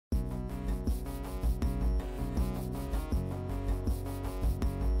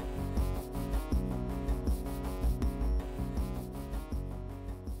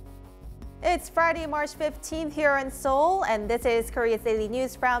It's Friday, March 15th here in Seoul, and this is Korea's Daily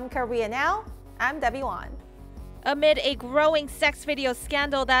News from Korea Now. I'm Debbie Won. Amid a growing sex video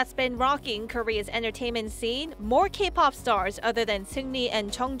scandal that's been rocking Korea's entertainment scene, more K-pop stars other than Seungri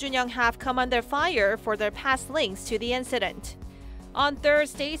and Jung Joon-young have come under fire for their past links to the incident. On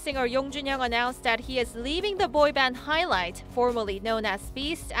Thursday, singer Jung Joon-young announced that he is leaving the boy band Highlight, formerly known as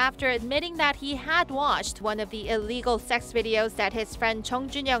Beast, after admitting that he had watched one of the illegal sex videos that his friend Jung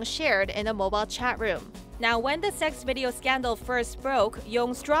Joon-young shared in a mobile chat room. Now, when the sex video scandal first broke,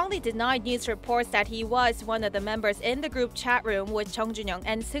 Jung strongly denied news reports that he was one of the members in the group chat room with Jung Joon-young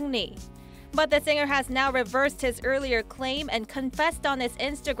and Seungri. But the singer has now reversed his earlier claim and confessed on his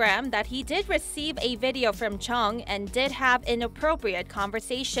Instagram that he did receive a video from Jung and did have inappropriate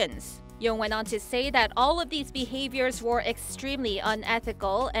conversations. Jung went on to say that all of these behaviors were extremely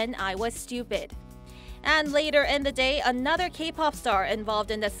unethical and I was stupid. And later in the day, another K-pop star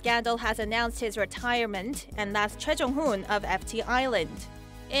involved in the scandal has announced his retirement, and that's Choi Jong-hoon of FT Island.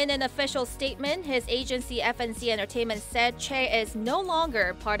 In an official statement, his agency FNC Entertainment said Choi is no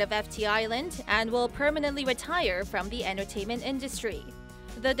longer part of FT Island and will permanently retire from the entertainment industry.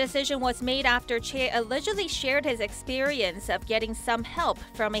 The decision was made after Choi allegedly shared his experience of getting some help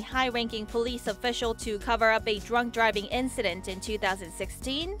from a high-ranking police official to cover up a drunk driving incident in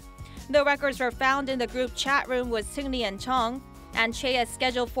 2016. The records were found in the group chat room with Seungri and Jung, and Choi is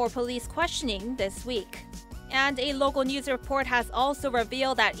scheduled for police questioning this week. And a local news report has also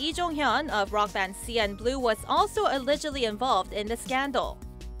revealed that Lee Jong-hyun of rock band CN Blue was also allegedly involved in the scandal.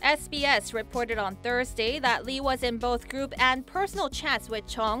 SBS reported on Thursday that Lee was in both group and personal chats with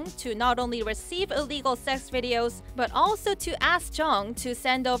Jung to not only receive illegal sex videos, but also to ask Jung to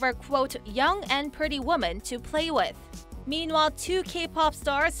send over, quote, young and pretty women to play with. Meanwhile, two K-pop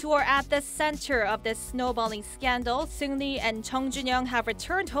stars who are at the center of this snowballing scandal, Seungri and Jung Joon-young, have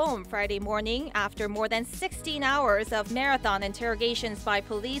returned home Friday morning after more than 16 hours of marathon interrogations by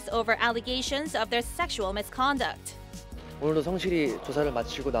police over allegations of their sexual misconduct. 오늘도 성실히 조사를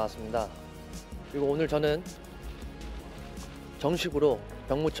마치고 나왔습니다. 그리고 오늘 저는 정식으로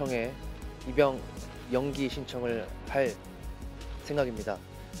병무청에 입영 연기 신청을 할 생각입니다.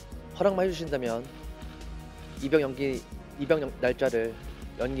 허락만 해주신다면 입영 날짜를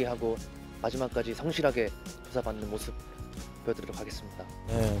연기하고 마지막까지 성실하게 조사받는 모습 보여드리도록 하겠습니다.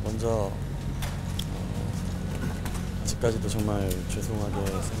 네, 먼저 아직까지도 정말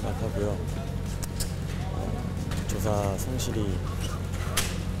죄송하게 생각하고요. 조사 성실히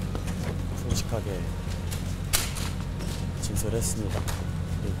솔직하게 진술했습니다.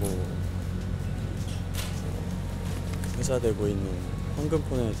 그리고 회자되고 있는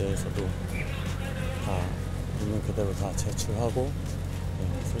황금폰에 대해서도 다 있는 그대로 다 제출하고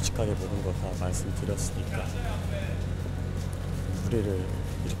솔직하게 모든 거 다 말씀드렸으니까 무리를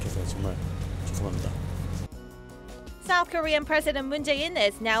일으켜서 정말 죄송합니다. South Korean President Moon Jae-in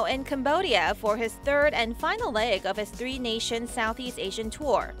is now in Cambodia for his third and final leg of his three-nation Southeast Asian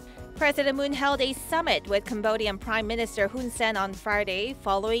tour. President Moon held a summit with Cambodian Prime Minister Hun Sen on Friday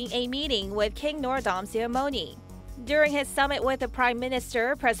following a meeting with King Norodom Sihamoni. During his summit with the Prime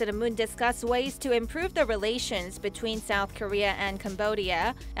Minister, President Moon discussed ways to improve the relations between South Korea and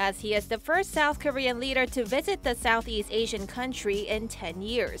Cambodia, as he is the first South Korean leader to visit the Southeast Asian country in 10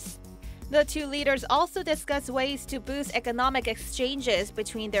 years. The two leaders also discussed ways to boost economic exchanges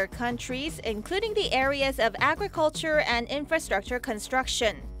between their countries, including the areas of agriculture and infrastructure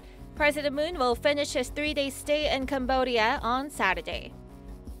construction. President Moon will finish his three-day stay in Cambodia on Saturday.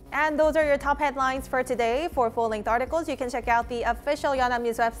 And those are your top headlines for today. For full-length articles, you can check out the official Yonhap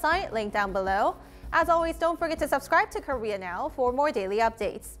News website, linked down below. As always, don't forget to subscribe to Korea Now for more daily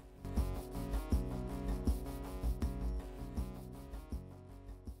updates.